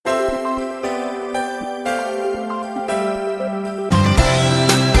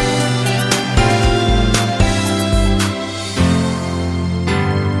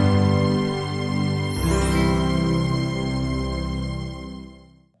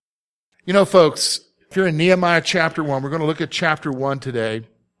You know, folks, if you're in Nehemiah chapter 1, we're going to look at chapter 1 today.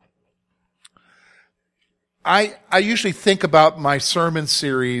 I usually think about my sermon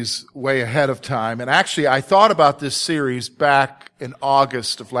series way ahead of time. And actually, I thought about this series back in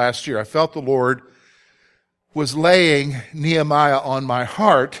August of last year. I felt the Lord was laying Nehemiah on my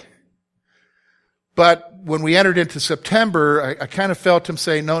heart. But when we entered into September, I kind of felt him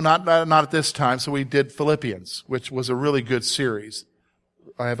say, no, not at this time. So we did Philippians, which was a really good series.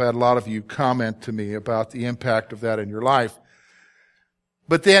 I have had a lot of you comment to me about the impact of that in your life.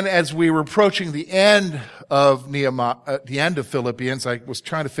 But then as we were approaching the end of the end of Philippians, I was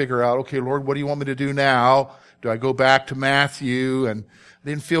trying to figure out, okay, Lord, what do you want me to do now? Do I go back to Matthew? And I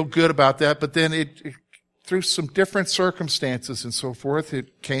didn't feel good about that. But then through some different circumstances and so forth,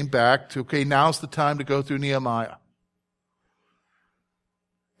 it came back to, okay, now's the time to go through Nehemiah.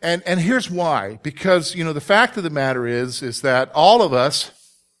 And here's why. Because, you know, the fact of the matter is that all of us,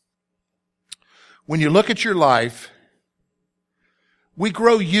 when you look at your life, we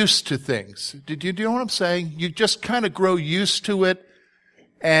grow used to things. Do you know what I'm saying? You just kind of grow used to it,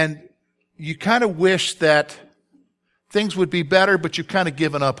 and you kind of wish that things would be better, but you've kind of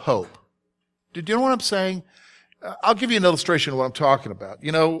given up hope. Do you know what I'm saying? I'll give you an illustration of what I'm talking about.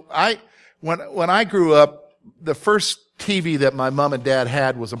 You know, when I grew up, the first TV that my mom and dad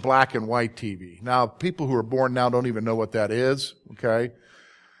had was a black and white TV. Now, people who are born now don't even know what that is, okay?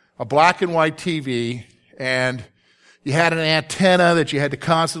 A black and white TV, and you had an antenna that you had to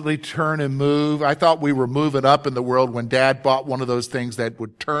constantly turn and move. I thought we were moving up in the world when Dad bought one of those things that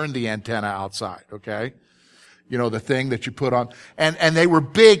would turn the antenna outside, okay? You know, the thing that you put on. And they were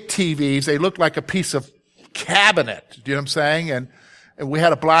big TVs. They looked like a piece of cabinet. Do you know what I'm saying? And we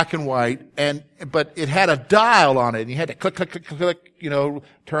had a black and white, but it had a dial on it, and you had to click, click, click, click, you know,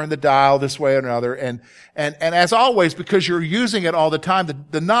 turn the dial this way or another. And as always, because you're using it all the time,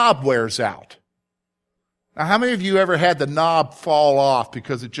 the knob wears out. Now, how many of you ever had the knob fall off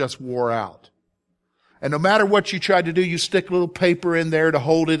because it just wore out? And no matter what you tried to do, you stick a little paper in there to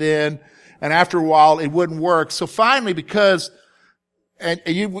hold it in, and after a while, it wouldn't work. So finally, because And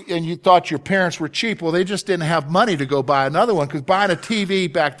you thought your parents were cheap. Well, they just didn't have money to go buy another one, because buying a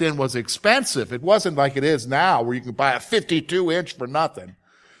TV back then was expensive. It wasn't like it is now where you can buy a 52-inch for nothing.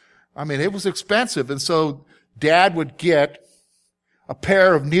 I mean, it was expensive. And so Dad would get a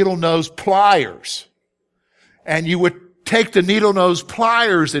pair of needle-nose pliers, and you would take the needle-nose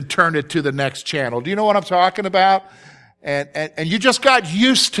pliers and turn it to the next channel. Do you know what I'm talking about? And you just got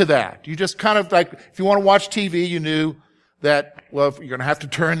used to that. You just kind of like, if you want to watch TV, you knew that, well, you're going to have to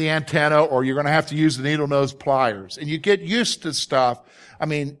turn the antenna, or you're going to have to use the needle-nose pliers. And you get used to stuff. I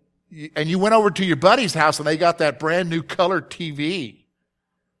mean, and you went over to your buddy's house and they got that brand new color TV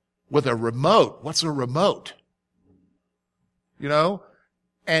with a remote. What's a remote? You know?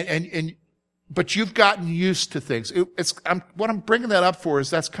 But you've gotten used to things. What I'm bringing that up for is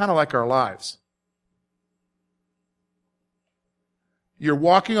that's kind of like our lives. You're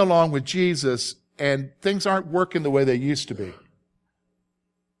walking along with Jesus, and things aren't working the way they used to be.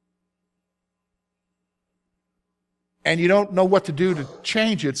 And you don't know what to do to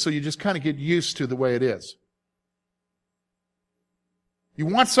change it, so you just kind of get used to the way it is. You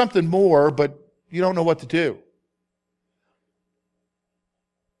want something more, but you don't know what to do.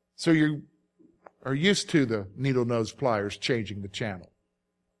 So you are used to the needle-nose pliers changing the channel.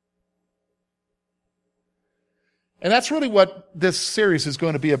 And that's really what this series is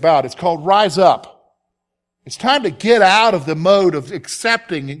going to be about. It's called Rise Up. It's time to get out of the mode of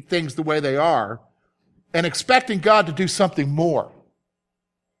accepting things the way they are and expecting God to do something more.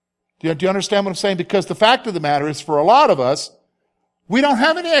 Do you understand what I'm saying? Because the fact of the matter is, for a lot of us, we don't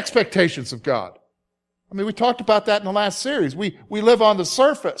have any expectations of God. I mean, we talked about that in the last series. We live on the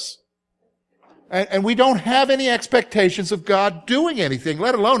surface. And we don't have any expectations of God doing anything,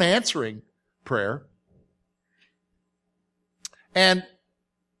 let alone answering prayer. And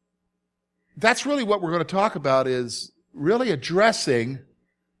that's really what we're going to talk about, is really addressing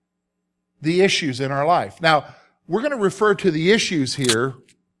the issues in our life. Now, we're going to refer to the issues here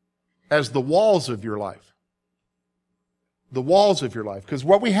as the walls of your life. The walls of your life. Because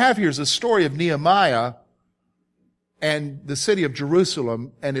what we have here is a story of Nehemiah and the city of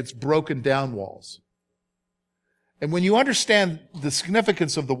Jerusalem and its broken down walls. And when you understand the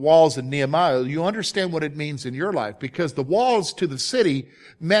significance of the walls in Nehemiah, you understand what it means in your life, because the walls to the city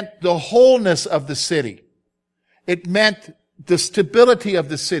meant the wholeness of the city. It meant the stability of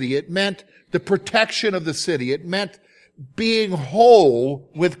the city. It meant the protection of the city. It meant being whole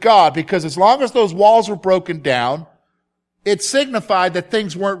with God, because as long as those walls were broken down, it signified that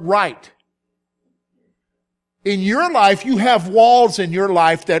things weren't right. In your life, you have walls in your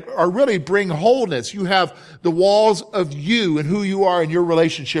life that are really bring wholeness. You have the walls of you and who you are in your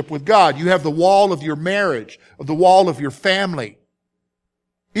relationship with God. You have the wall of your marriage, of the wall of your family.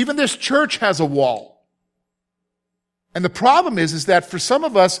 Even this church has a wall. And the problem is that for some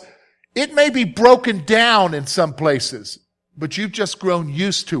of us, it may be broken down in some places, but you've just grown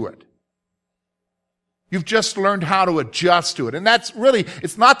used to it. You've just learned how to adjust to it. And that's really,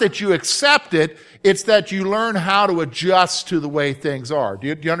 it's not that you accept it, it's that you learn how to adjust to the way things are. Do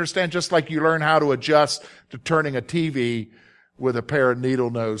you understand? Just like you learn how to adjust to turning a TV with a pair of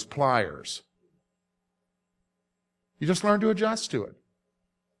needle-nose pliers. You just learn to adjust to it.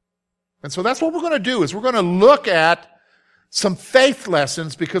 And so that's what we're going to do, is we're going to look at some faith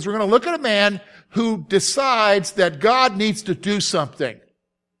lessons, because we're going to look at a man who decides that God needs to do something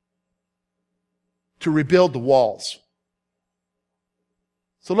to rebuild the walls.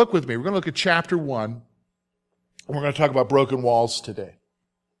 So look with me. We're going to look at chapter 1, and we're going to talk about broken walls today.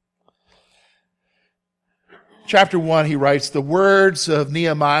 Chapter 1, he writes, "The words of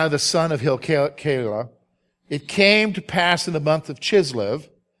Nehemiah, the son of Hilkiah, it came to pass in the month of Chislev,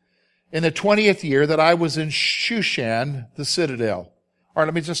 in the 20th year, that I was in Shushan, the citadel." All right,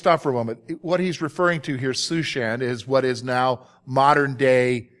 let me just stop for a moment. What he's referring to here, Shushan, is what is now modern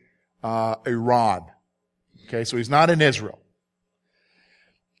day Iran. Okay, so he's not in Israel.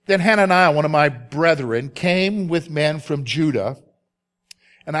 "Then Hananiah, one of my brethren, came with men from Judah,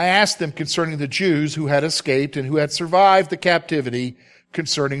 and I asked them concerning the Jews who had escaped and who had survived the captivity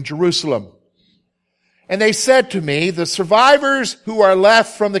concerning Jerusalem. And they said to me, the survivors who are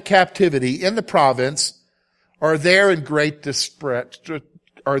left from the captivity in the province are there in great distress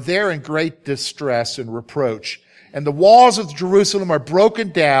and reproach. And the walls of Jerusalem are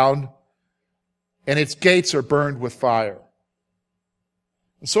broken down, and its gates are burned with fire.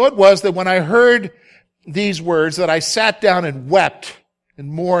 And so it was that when I heard these words, that I sat down and wept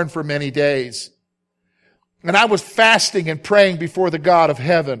and mourned for many days. And I was fasting and praying before the God of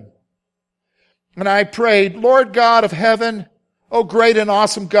heaven. And I prayed, Lord God of heaven, O great and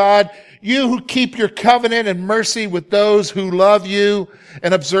awesome God, you who keep your covenant and mercy with those who love you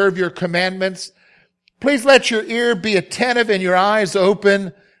and observe your commandments, please let your ear be attentive and your eyes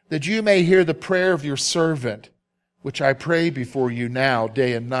open, that you may hear the prayer of your servant, which I pray before you now,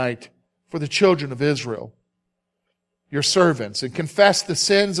 day and night, for the children of Israel, your servants, and confess the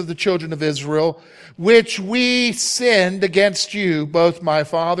sins of the children of Israel, which we sinned against you, both my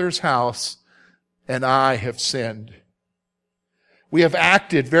father's house and I have sinned. We have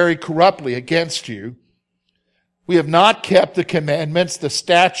acted very corruptly against you. We have not kept the commandments, the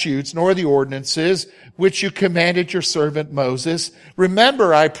statutes, nor the ordinances, which you commanded your servant Moses.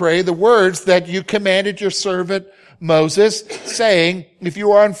 Remember, I pray, the words that you commanded your servant Moses, saying, if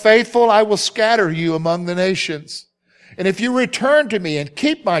you are unfaithful, I will scatter you among the nations. And if you return to me and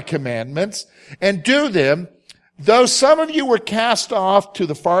keep my commandments and do them, though some of you were cast off to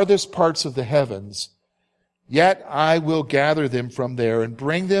the farthest parts of the heavens, yet I will gather them from there and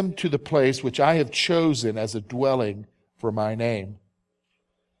bring them to the place which I have chosen as a dwelling for my name.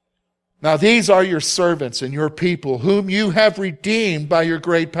 Now these are your servants and your people, whom you have redeemed by your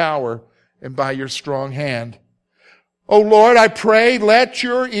great power and by your strong hand. O Lord, I pray, let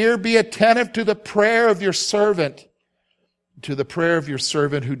your ear be attentive to the prayer of your servant, to the prayer of your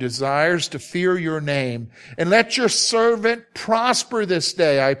servant who desires to fear your name. And let your servant prosper this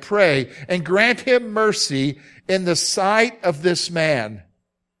day, I pray, and grant him mercy in the sight of this man.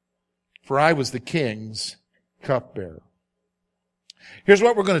 For I was the king's cupbearer. Here's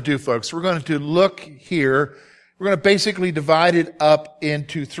what we're going to do, folks. We're going to look here. We're going to basically divide it up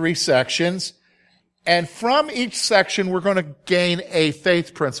into 3 sections. And from each section, we're going to gain a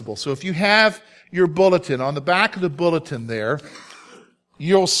faith principle. So if you have your bulletin, on the back of the bulletin there,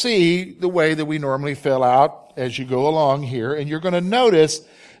 you'll see the way that we normally fill out as you go along here. And you're going to notice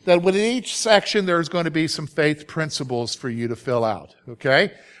that within each section, there's going to be some faith principles for you to fill out.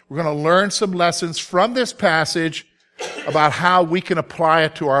 Okay? We're going to learn some lessons from this passage about how we can apply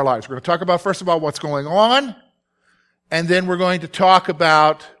it to our lives. We're going to talk about, first of all, what's going on. And then we're going to talk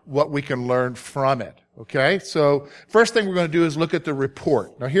about what we can learn from it. Okay? So first thing we're going to do is look at the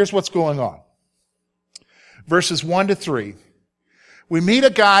report. Now here's what's going on. Verses 1 to 3. We meet a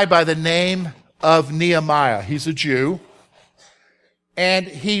guy by the name of Nehemiah. He's a Jew. And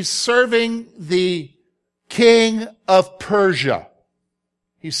he's serving the king of Persia.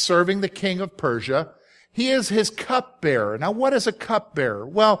 He's serving the king of Persia. He is his cupbearer. Now, what is a cupbearer?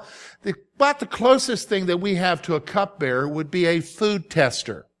 Well, about the closest thing that we have to a cupbearer would be a food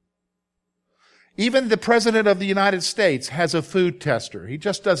tester. Even the President of the United States has a food tester. He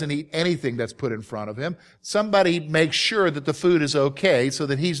just doesn't eat anything that's put in front of him. Somebody makes sure that the food is okay so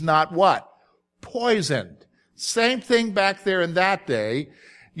that he's not what? Poisoned. Same thing back there in that day.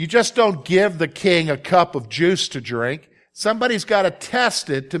 You just don't give the king a cup of juice to drink. Somebody's got to test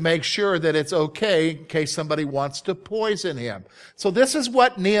it to make sure that it's okay in case somebody wants to poison him. So this is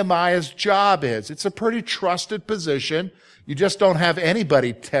what Nehemiah's job is. It's a pretty trusted position. You just don't have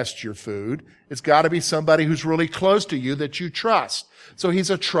anybody test your food. It's got to be somebody who's really close to you that you trust. So he's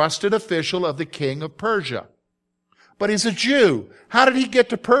a trusted official of the king of Persia. But he's a Jew. How did he get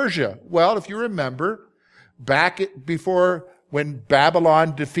to Persia? Well, if you remember, before when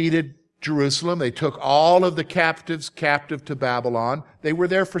Babylon defeated Jerusalem, they took all of the captives captive to Babylon. They were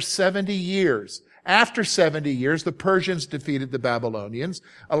there for 70 years. After 70 years, the Persians defeated the Babylonians,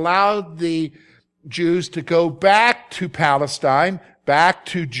 allowed the Jews to go back to Palestine, back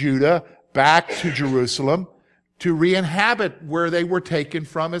to Judah, back to Jerusalem, to re-inhabit where they were taken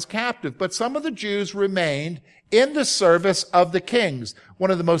from as captive. But some of the Jews remained in the service of the kings.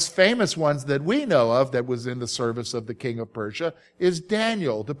 One of the most famous ones that we know of that was in the service of the king of Persia is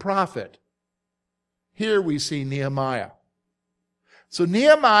Daniel, the prophet. Here we see Nehemiah. So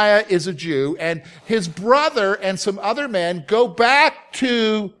Nehemiah is a Jew, and his brother and some other men go back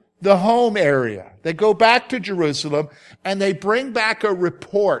to the home area. They go back to Jerusalem, and they bring back a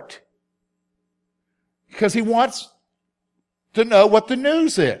report because he wants to know what the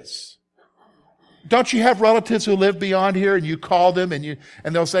news is. Don't you have relatives who live beyond here, and you call them and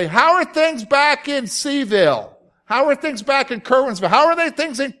they'll say, how are things back in Seaville? How are things back in Kerwinsville? How are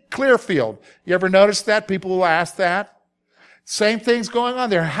things in Clearfield? You ever notice that? People will ask that. Same thing's going on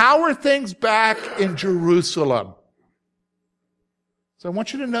there. How are things back in Jerusalem? So I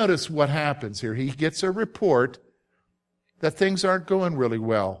want you to notice what happens here. He gets a report that things aren't going really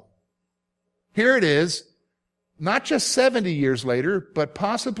well. Here it is, not just 70 years later, but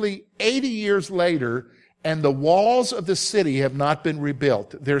possibly 80 years later, and the walls of the city have not been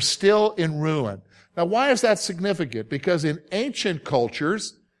rebuilt. They're still in ruin. Now, why is that significant? Because in ancient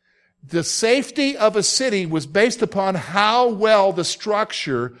cultures, the safety of a city was based upon how well the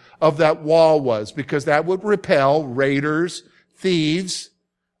structure of that wall was, because that would repel raiders, thieves,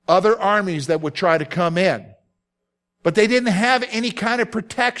 other armies that would try to come in. But they didn't have any kind of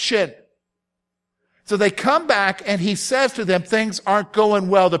protection. So they come back and he says to them, things aren't going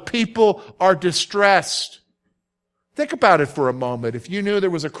well. The people are distressed. Think about it for a moment. If you knew there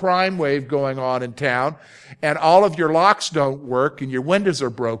was a crime wave going on in town and all of your locks don't work and your windows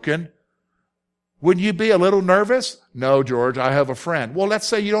are broken, wouldn't you be a little nervous? No, George, I have a friend. Well, let's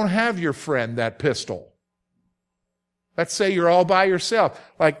say you don't have your friend that pistol. Let's say you're all by yourself.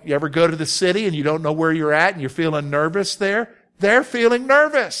 Like, you ever go to the city and you don't know where you're at and you're feeling nervous there? They're feeling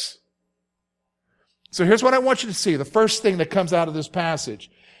nervous. So here's what I want you to see. The first thing that comes out of this passage.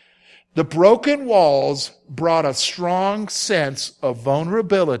 The broken walls brought a strong sense of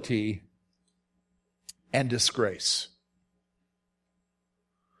vulnerability and disgrace.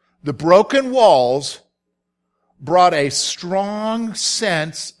 The broken walls brought a strong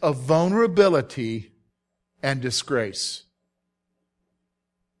sense of vulnerability and disgrace.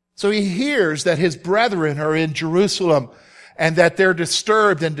 So he hears that his brethren are in Jerusalem and that they're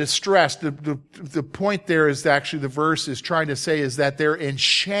disturbed and distressed. The point there is actually the verse is trying to say is that they're in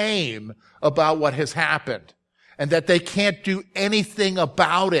shame about what has happened and that they can't do anything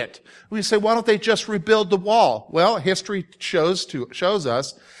about it. We say, why don't they just rebuild the wall? Well, history shows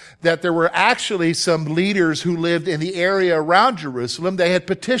us that there were actually some leaders who lived in the area around Jerusalem. They had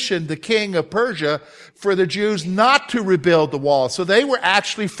petitioned the king of Persia for the Jews not to rebuild the wall. So they were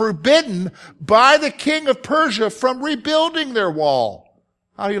actually forbidden by the king of Persia from rebuilding their wall.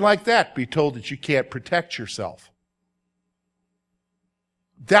 How do you like that? Be told that you can't protect yourself.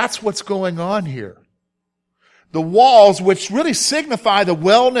 That's what's going on here. The walls, which really signify the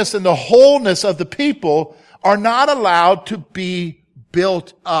wellness and the wholeness of the people, are not allowed to be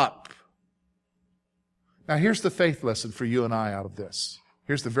built up. Now here's the faith lesson for you and I out of this.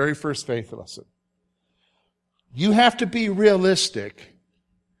 Here's the very first faith lesson. You have to be realistic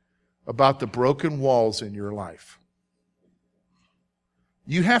about the broken walls in your life.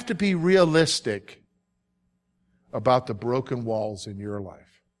 You have to be realistic about the broken walls in your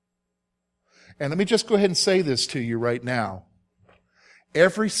life. And let me just go ahead and say this to you right now.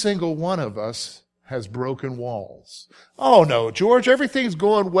 Every single one of us has broken walls. Oh no, George, everything's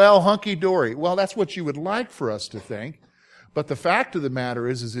going well, hunky-dory. Well, that's what you would like for us to think. But the fact of the matter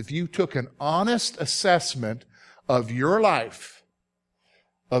is if you took an honest assessment of your life,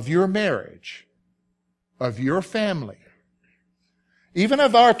 of your marriage, of your family, even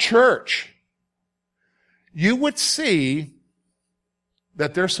of our church, you would see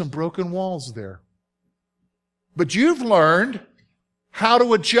that there's some broken walls there. But you've learned how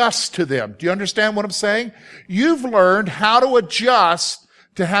to adjust to them. Do you understand what I'm saying? You've learned how to adjust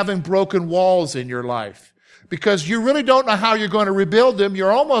to having broken walls in your life. Because you really don't know how you're going to rebuild them.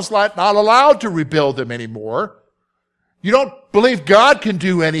 You're almost like not allowed to rebuild them anymore. You don't believe God can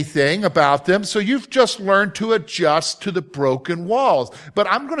do anything about them, so you've just learned to adjust to the broken walls. But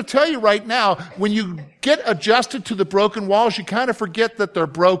I'm going to tell you right now, when you get adjusted to the broken walls, you kind of forget that they're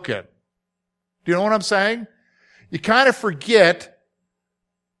broken. Do you know what I'm saying? You kind of forget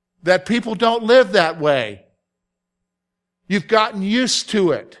that people don't live that way. You've gotten used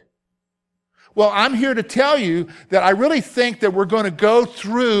to it. Well, I'm here to tell you that I really think that we're going to go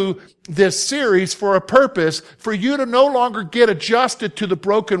through this series for a purpose, for you to no longer get adjusted to the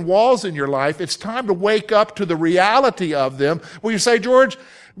broken walls in your life. It's time to wake up to the reality of them. Well, you say, George,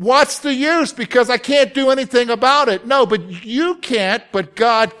 what's the use? Because I can't do anything about it. No, but you can't, but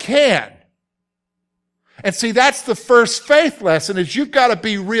God can. And see, that's the first faith lesson, is you've got to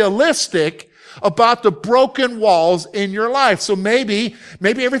be realistic about the broken walls in your life. So maybe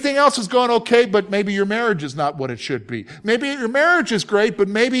everything else is going okay, but maybe your marriage is not what it should be. Maybe your marriage is great, but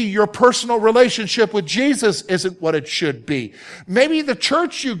maybe your personal relationship with Jesus isn't what it should be. Maybe the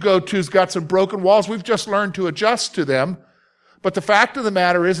church you go to's got some broken walls. We've just learned to adjust to them. But the fact of the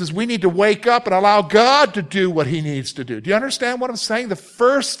matter is we need to wake up and allow God to do what He needs to do. Do you understand what I'm saying? The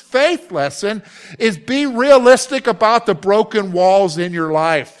first faith lesson is be realistic about the broken walls in your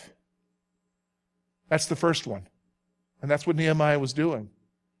life. That's the first one. And that's what Nehemiah was doing.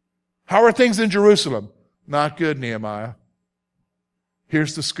 How are things in Jerusalem? Not good, Nehemiah.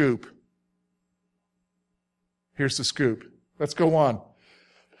 Here's the scoop. Here's the scoop. Let's go on.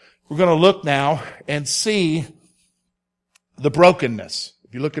 We're going to look now and see the brokenness.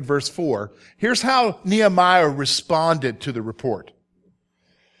 If you look at verse 4, here's how Nehemiah responded to the report.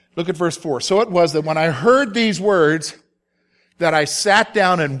 Look at verse 4. So it was that when I heard these words, that I sat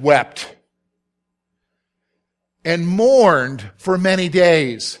down and wept and mourned for many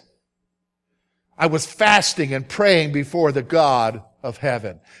days. I was fasting and praying before the God of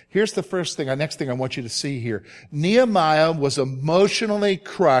heaven. Here's the next thing I want you to see here. Nehemiah was emotionally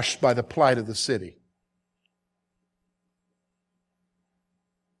crushed by the plight of the city.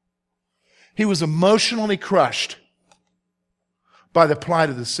 He was emotionally crushed by the plight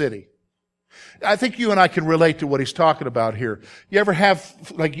of the city. I think you and I can relate to what he's talking about here. You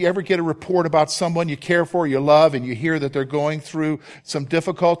ever get a report about someone you care for, you love, and you hear that they're going through some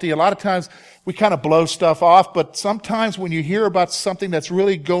difficulty? A lot of times we kind of blow stuff off, but sometimes when you hear about something that's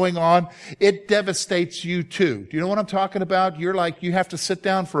really going on, it devastates you too. Do you know what I'm talking about? You have to sit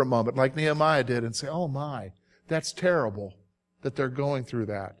down for a moment like Nehemiah did and say, oh my, that's terrible that they're going through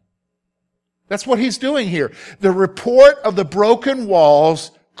that. That's what he's doing here. The report of the broken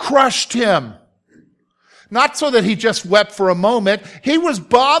walls crushed him. Not so that he just wept for a moment. He was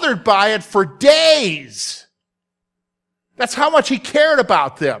bothered by it for days. That's how much he cared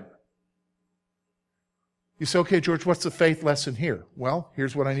about them. You say, okay, George, what's the faith lesson here? Well,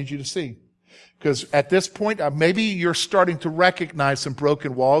 here's what I need you to see. Because at this point, maybe you're starting to recognize some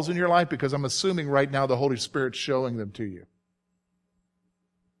broken walls in your life, because I'm assuming right now the Holy Spirit's showing them to you.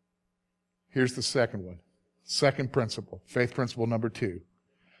 Here's the second one. Second principle. Faith principle number 2.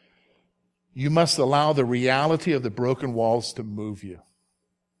 You must allow the reality of the broken walls to move you.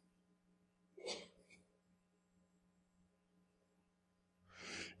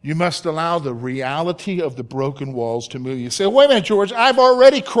 You must allow the reality of the broken walls to move you. You say, wait a minute, George, I've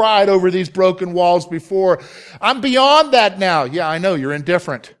already cried over these broken walls before. I'm beyond that now. Yeah, I know, you're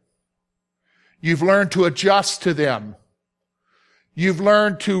indifferent. You've learned to adjust to them. You've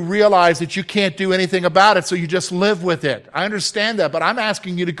learned to realize that you can't do anything about it, so you just live with it. I understand that, but I'm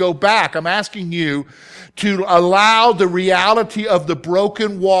asking you to go back. I'm asking you to allow the reality of the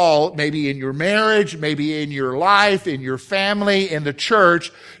broken wall, maybe in your marriage, maybe in your life, in your family, in the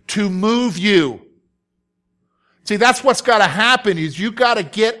church, to move you. See, that's what's got to happen, is you've got to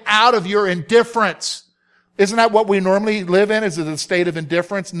get out of your indifference. Isn't that what we normally live in? Is it a state of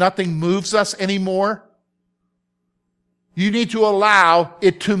indifference? Nothing moves us anymore. You need to allow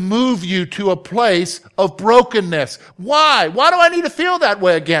it to move you to a place of brokenness. Why? Why do I need to feel that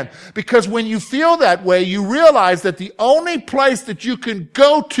way again? Because when you feel that way, you realize that the only place that you can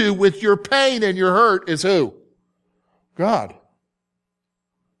go to with your pain and your hurt is who? God.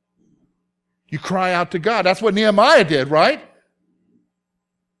 You cry out to God. That's what Nehemiah did, right?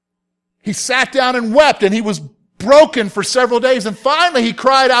 He sat down and wept, and he was broken for several days, and finally he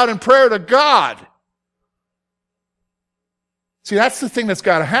cried out in prayer to God. See, that's the thing that's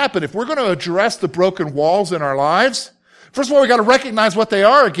got to happen. If we're going to address the broken walls in our lives, first of all, we got to recognize what they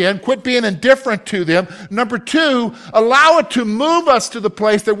are again. Quit being indifferent to them. Number two, allow it to move us to the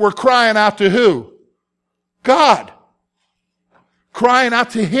place that we're crying out to who? God. Crying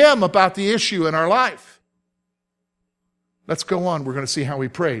out to Him about the issue in our life. Let's go on. We're going to see how He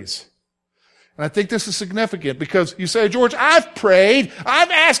prays. And I think this is significant because you say, George, I've prayed.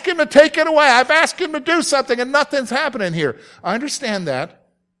 I've asked Him to take it away. I've asked Him to do something and nothing's happening here. I understand that.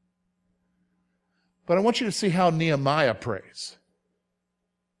 But I want you to see how Nehemiah prays.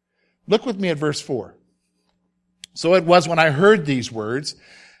 Look with me at verse 4. So it was when I heard these words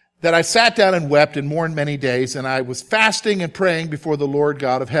that I sat down and wept and mourned many days, and I was fasting and praying before the Lord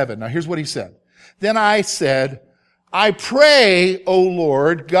God of heaven. Now here's what he said. Then I said, I pray, O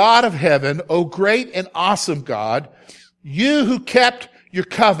Lord, God of heaven, O great and awesome God, you who kept your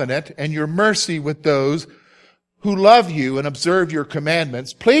covenant and your mercy with those who love you and observe your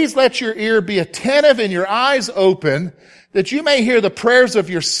commandments, please let your ear be attentive and your eyes open, that you may hear the prayers of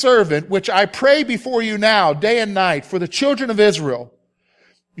your servant, which I pray before you now, day and night, for the children of Israel,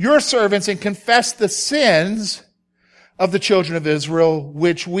 your servants, and confess the sins of the children of Israel,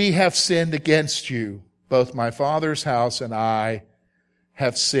 which we have sinned against you. Both my father's house and I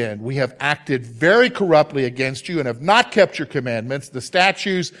have sinned. We have acted very corruptly against you and have not kept your commandments, the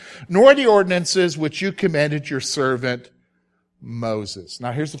statutes, nor the ordinances which you commanded your servant Moses.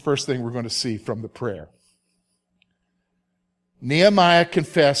 Now here's the first thing we're going to see from the prayer. Nehemiah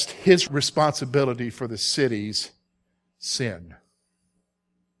confessed his responsibility for the city's sin.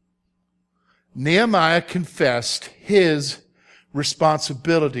 Nehemiah confessed his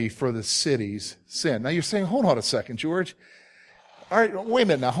responsibility for the city's sin. Now you're saying, hold on a second, George. All right, wait a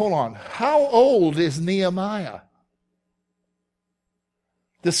minute now, hold on. How old is Nehemiah?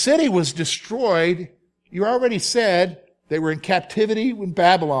 The city was destroyed. You already said they were in captivity in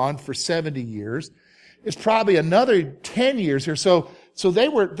Babylon for 70 years. It's probably another 10 years here. So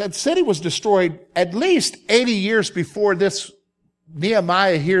that city was destroyed at least 80 years before this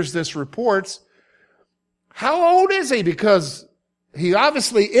Nehemiah hears this reports. How old is he? Because he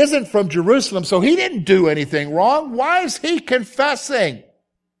obviously isn't from Jerusalem, so he didn't do anything wrong. Why is he confessing?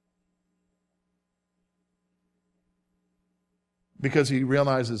 Because he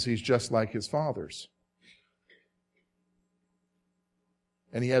realizes he's just like his fathers.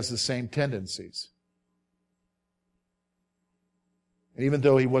 And he has the same tendencies. And even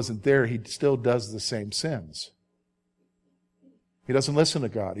though he wasn't there, he still does the same sins. He doesn't listen to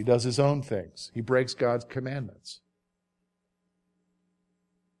God. He does his own things. He breaks God's commandments.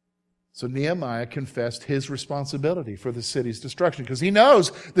 So Nehemiah confessed his responsibility for the city's destruction because he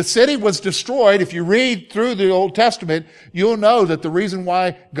knows the city was destroyed. If you read through the Old Testament, you'll know that the reason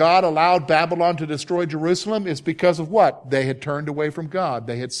why God allowed Babylon to destroy Jerusalem is because of what? They had turned away from God.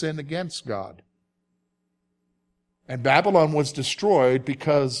 They had sinned against God. And Babylon was destroyed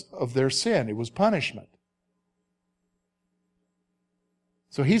because of their sin. It was punishment.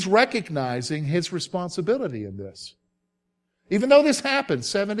 So he's recognizing his responsibility in this. Even though this happened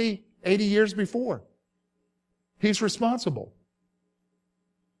 70, 80 years before. He's responsible.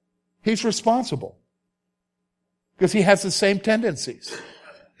 He's responsible. Because he has the same tendencies.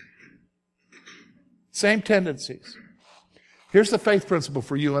 Same tendencies. Here's the faith principle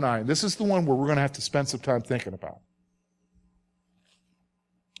for you and I. And this is the one where we're going to have to spend some time thinking about.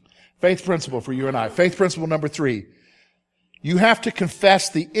 Faith principle for you and I. Faith principle number 3. You have to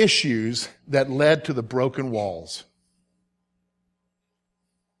confess the issues that led to the broken walls.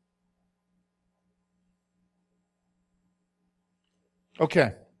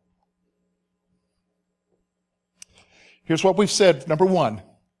 Okay. Here's what we've said. Number 1,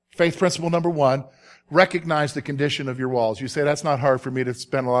 faith principle number 1, recognize the condition of your walls. You say, that's not hard for me to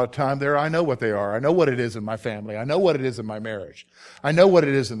spend a lot of time there. I know what they are. I know what it is in my family. I know what it is in my marriage. I know what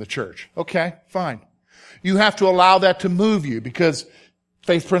it is in the church. Okay, fine. You have to allow that to move you because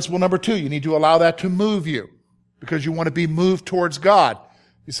faith principle number 2, you need to allow that to move you because you want to be moved towards God.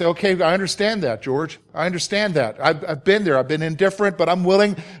 You say, okay, I understand that, George. I understand that. I've been there. I've been indifferent, but I'm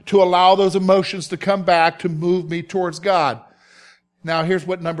willing to allow those emotions to come back to move me towards God. Now, here's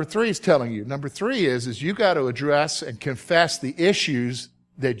what number 3 is telling you. Number 3 is you got to address and confess the issues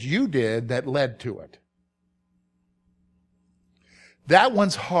that you did that led to it. That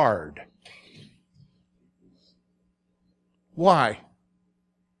one's hard. Why?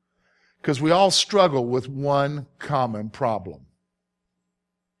 Because we all struggle with one common problem.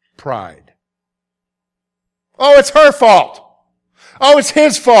 Pride. Oh, it's her fault. Oh, it's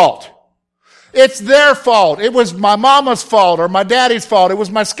his fault. It's their fault. It was my mama's fault or my daddy's fault. It was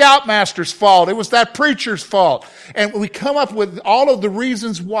my scoutmaster's fault. It was that preacher's fault. And we come up with all of the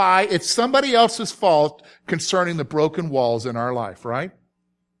reasons why it's somebody else's fault concerning the broken walls in our life, right?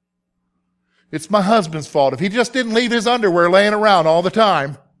 It's my husband's fault. If he just didn't leave his underwear laying around all the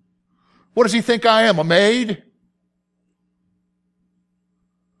time, what does he think I am, a maid?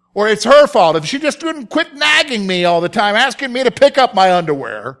 Or it's her fault. If she just didn't quit nagging me all the time, asking me to pick up my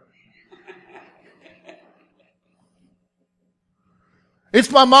underwear. It's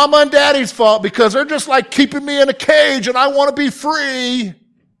my mama and daddy's fault because they're just like keeping me in a cage and I want to be free.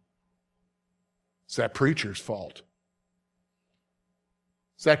 It's that preacher's fault.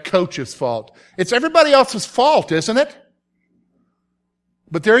 It's that coach's fault. It's everybody else's fault, isn't it?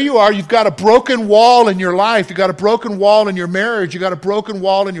 But there you are. You've got a broken wall in your life. You've got a broken wall in your marriage. You've got a broken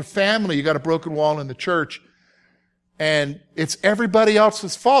wall in your family. You've got a broken wall in the church. And it's everybody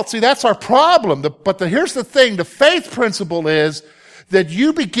else's fault. See, that's our problem. Here's the thing. The faith principle is that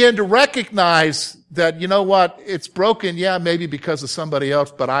you begin to recognize that, you know what, it's broken, yeah, maybe because of somebody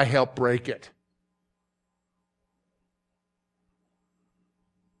else, but I helped break it.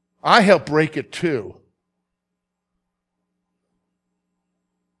 I helped break it too.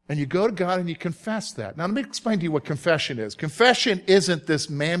 And you go to God and you confess that. Now let me explain to you what confession is. Confession isn't this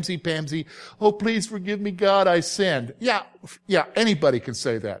mamsy-pamsy, oh, please forgive me, God, I sinned. Yeah, anybody can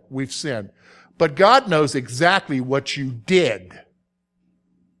say that. We've sinned. But God knows exactly what you did.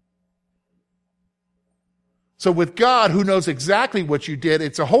 So with God, who knows exactly what you did,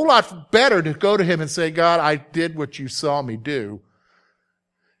 it's a whole lot better to go to Him and say, God, I did what you saw me do.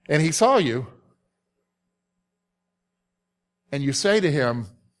 And He saw you. And you say to Him,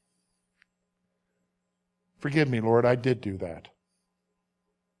 forgive me, Lord, I did do that.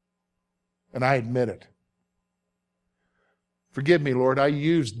 And I admit it. Forgive me, Lord, I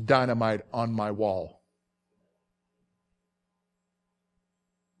used dynamite on my wall.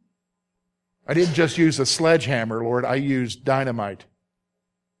 I didn't just use a sledgehammer, Lord, I used dynamite.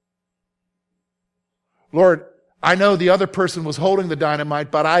 Lord, I know the other person was holding the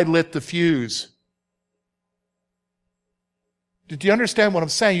dynamite, but I lit the fuse. Did you understand what I'm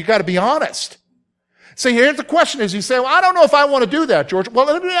saying? You've got to be honest. See, here's the question is, you say, well, I don't know if I want to do that, George. Well,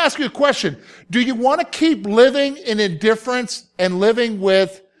 let me ask you a question. Do you want to keep living in indifference and living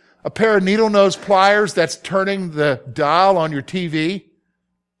with a pair of needle-nose pliers that's turning the dial on your TV?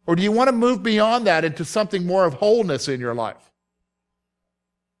 Or do you want to move beyond that into something more of wholeness in your life?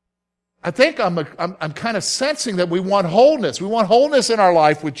 I think I'm kind of sensing that we want wholeness. We want wholeness in our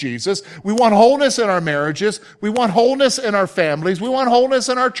life with Jesus. We want wholeness in our marriages. We want wholeness in our families. We want wholeness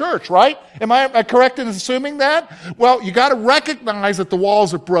in our church, right? Am I correct in assuming that? Well, you got to recognize that the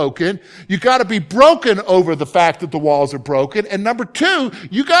walls are broken. You got to be broken over the fact that the walls are broken. And number two,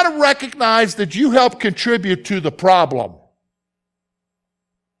 you got to recognize that you help contribute to the problem.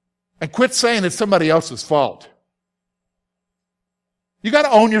 And quit saying it's somebody else's fault. You got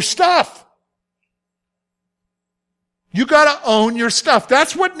to own your stuff. You got to own your stuff.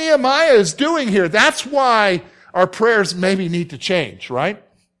 That's what Nehemiah is doing here. That's why our prayers maybe need to change, right?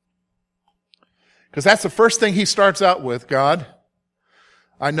 Because that's the first thing he starts out with. God,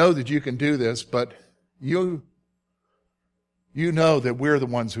 I know that you can do this, but you know that we're the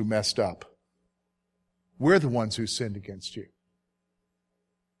ones who messed up. We're the ones who sinned against you.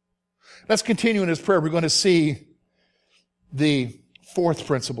 Let's continue in his prayer. We're going to see the fourth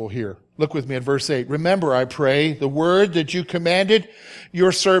principle here. Look with me at verse 8. Remember, I pray, the word that you commanded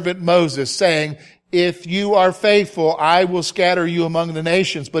your servant Moses, saying, if you are faithful, I will scatter you among the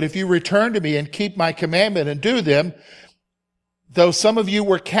nations. But if you return to me and keep my commandment and do them, though some of you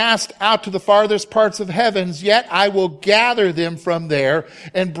were cast out to the farthest parts of heavens, yet I will gather them from there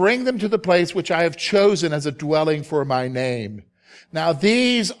and bring them to the place which I have chosen as a dwelling for my name. Now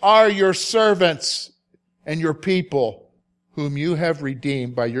these are your servants and your people, whom you have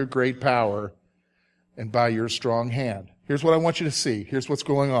redeemed by your great power and by your strong hand. Here's what I want you to see. Here's what's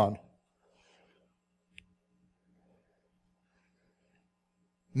going on.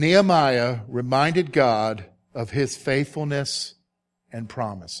 Nehemiah reminded God of his faithfulness and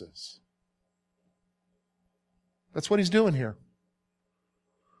promises. That's what he's doing here.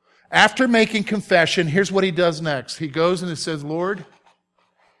 After making confession, here's what he does next. He goes and he says, Lord,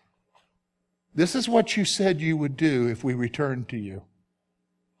 this is what you said you would do if we returned to you.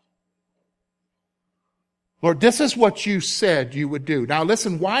 Lord, this is what you said you would do. Now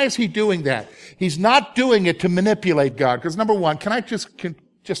listen, why is he doing that? He's not doing it to manipulate God. Because number one, can I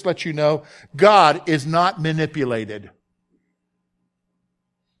just let you know, God is not manipulated.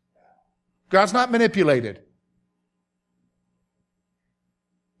 God's not manipulated.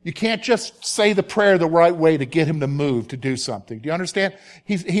 You can't just say the prayer the right way to get him to move, to do something. Do you understand?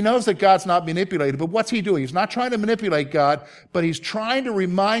 He knows that God's not manipulated, but what's he doing? He's not trying to manipulate God, but he's trying to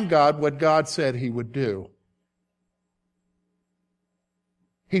remind God what God said he would do.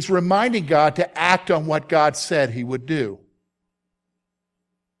 He's reminding God to act on what God said he would do.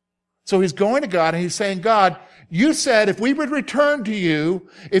 So he's going to God and he's saying, God, you said if we would return to you,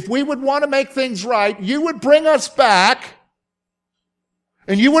 if we would want to make things right, you would bring us back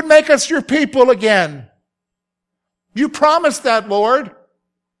and you would make us your people again. You promised that, Lord.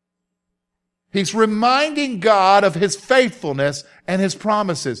 He's reminding God of his faithfulness and his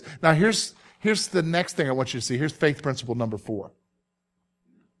promises. Now here's the next thing I want you to see. Here's faith principle number 4.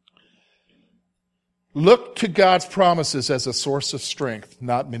 Look to God's promises as a source of strength,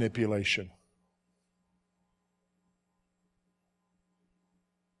 not manipulation.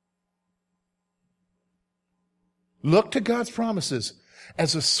 Look to God's promises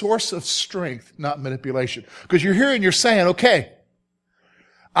as a source of strength, not manipulation. Because you're here and you're saying, okay,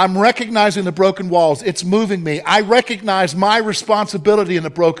 I'm recognizing the broken walls. It's moving me. I recognize my responsibility in the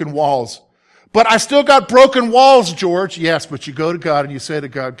broken walls. But I still got broken walls, George. Yes, but you go to God and you say to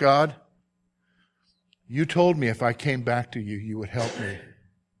God, God, you told me if I came back to you, you would help me.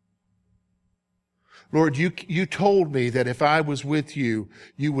 Lord, you told me that if I was with you,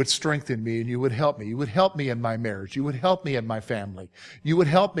 you would strengthen me and you would help me. You would help me in my marriage. You would help me in my family. You would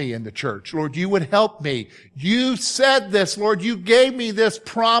help me in the church. Lord, you would help me. You said this, Lord. You gave me this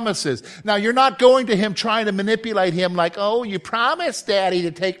promises. Now, you're not going to him trying to manipulate him like, oh, you promised, Daddy,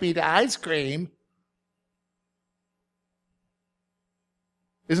 to take me to ice cream.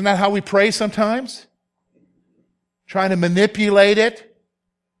 Isn't that how we pray sometimes? Trying to manipulate it.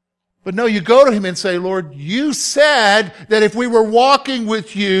 But no, you go to him and say, Lord, you said that if we were walking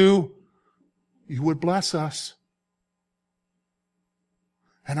with you, you would bless us.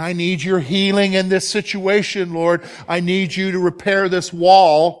 And I need your healing in this situation, Lord. I need you to repair this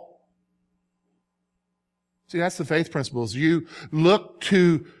wall. See, that's the faith principles. You look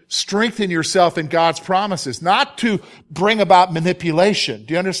to strengthen yourself in God's promises, not to bring about manipulation.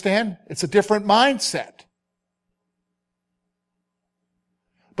 Do you understand? It's a different mindset.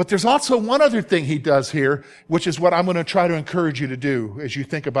 But there's also one other thing he does here, which is what I'm going to try to encourage you to do as you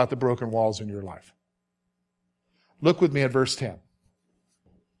think about the broken walls in your life. Look with me at verse 10.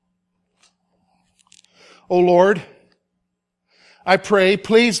 O Lord, I pray,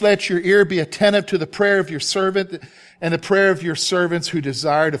 please let your ear be attentive to the prayer of your servant and the prayer of your servants who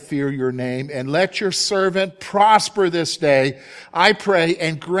desire to fear your name, and let your servant prosper this day, I pray,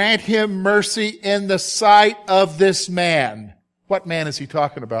 and grant him mercy in the sight of this man. What man is he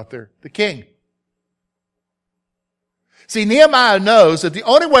talking about there? The king. See, Nehemiah knows that the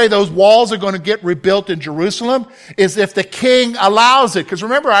only way those walls are going to get rebuilt in Jerusalem is if the king allows it. Because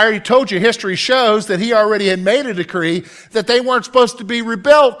remember, I already told you, history shows that he already had made a decree that they weren't supposed to be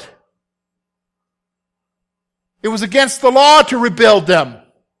rebuilt. It was against the law to rebuild them.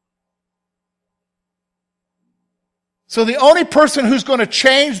 So the only person who's going to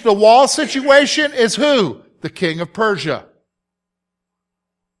change the wall situation is who? The king of Persia.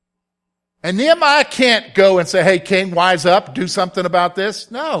 And Nehemiah can't go and say, hey, king, wise up, do something about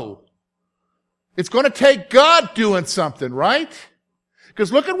this. No. It's going to take God doing something, right?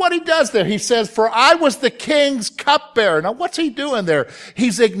 Because look at what he does there. He says, for I was the king's cupbearer. Now, what's he doing there?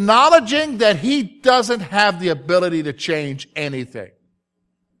 He's acknowledging that he doesn't have the ability to change anything.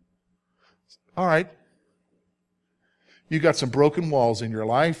 All right. You got some broken walls in your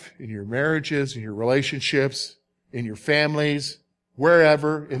life, in your marriages, in your relationships, in your families,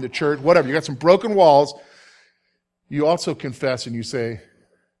 wherever, in the church, whatever. You got some broken walls. You also confess and you say,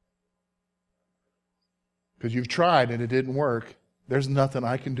 because you've tried and it didn't work, there's nothing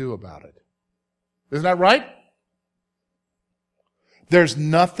I can do about it. Isn't that right? There's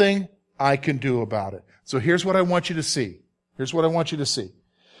nothing I can do about it. So here's what I want you to see. Here's what I want you to see.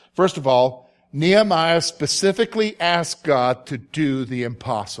 First of all, Nehemiah specifically asked God to do the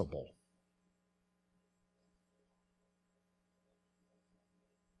impossible.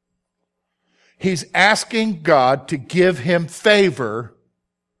 He's asking God to give him favor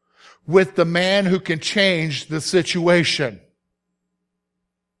with the man who can change the situation.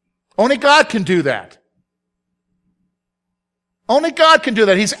 Only God can do that. Only God can do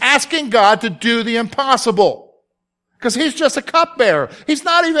that. He's asking God to do the impossible. Because he's just a cupbearer. He's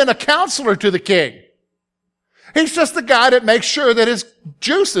not even a counselor to the king. He's just the guy that makes sure that his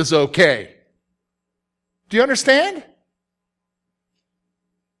juice is okay. Do you understand?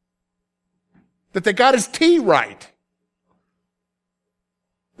 That they got his tea right.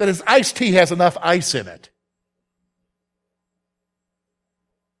 That his iced tea has enough ice in it.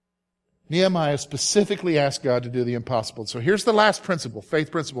 Nehemiah specifically asked God to do the impossible. So here's the last principle,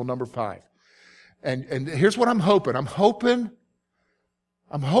 faith principle number 5. And here's what I'm hoping. I'm hoping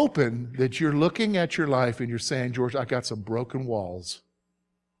that you're looking at your life and you're saying, George, I got some broken walls.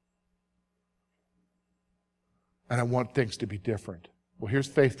 And I want things to be different. Well, here's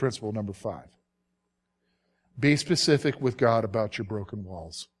faith principle number 5. Be specific with God about your broken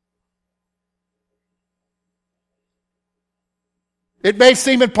walls. It may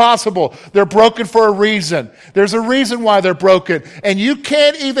seem impossible. They're broken for a reason. There's a reason why they're broken. And you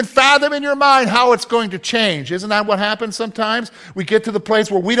can't even fathom in your mind how it's going to change. Isn't that what happens sometimes? We get to the place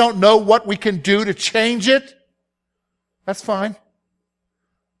where we don't know what we can do to change it. That's fine.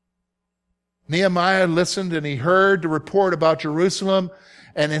 Nehemiah listened and he heard the report about Jerusalem.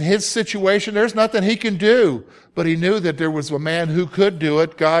 And in his situation, there's nothing he can do. But he knew that there was a man who could do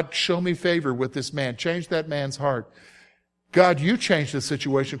it. God, show me favor with this man. Change that man's heart. God, you change the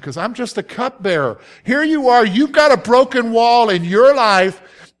situation because I'm just a cupbearer. Here you are, you've got a broken wall in your life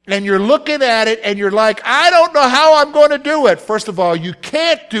and you're looking at it and you're like, I don't know how I'm going to do it. First of all, you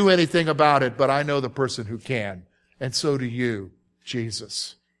can't do anything about it, but I know the person who can. And so do you,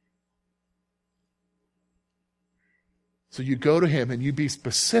 Jesus. So you go to him and you be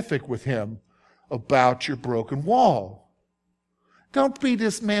specific with him about your broken wall. Don't be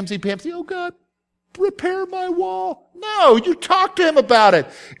this mamsy-pamsy, oh God, repair my wall. No, you talk to him about it.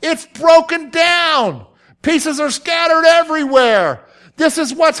 It's broken down. Pieces are scattered everywhere. This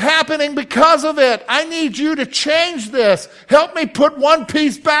is what's happening because of it. I need you to change this. Help me put one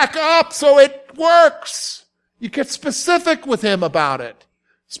piece back up so it works. You get specific with him about it.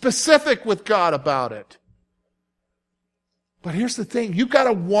 Specific with God about it. But here's the thing. You've got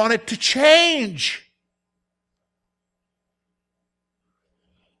to want it to change.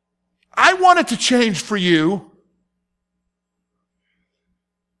 I want it to change for you,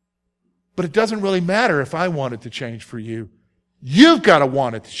 but it doesn't really matter if I want it to change for you. You've got to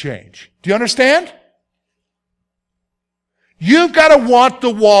want it to change. Do you understand? You've got to want the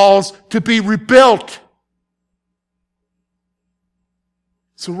walls to be rebuilt.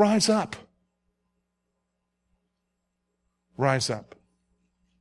 So rise up. Rise up.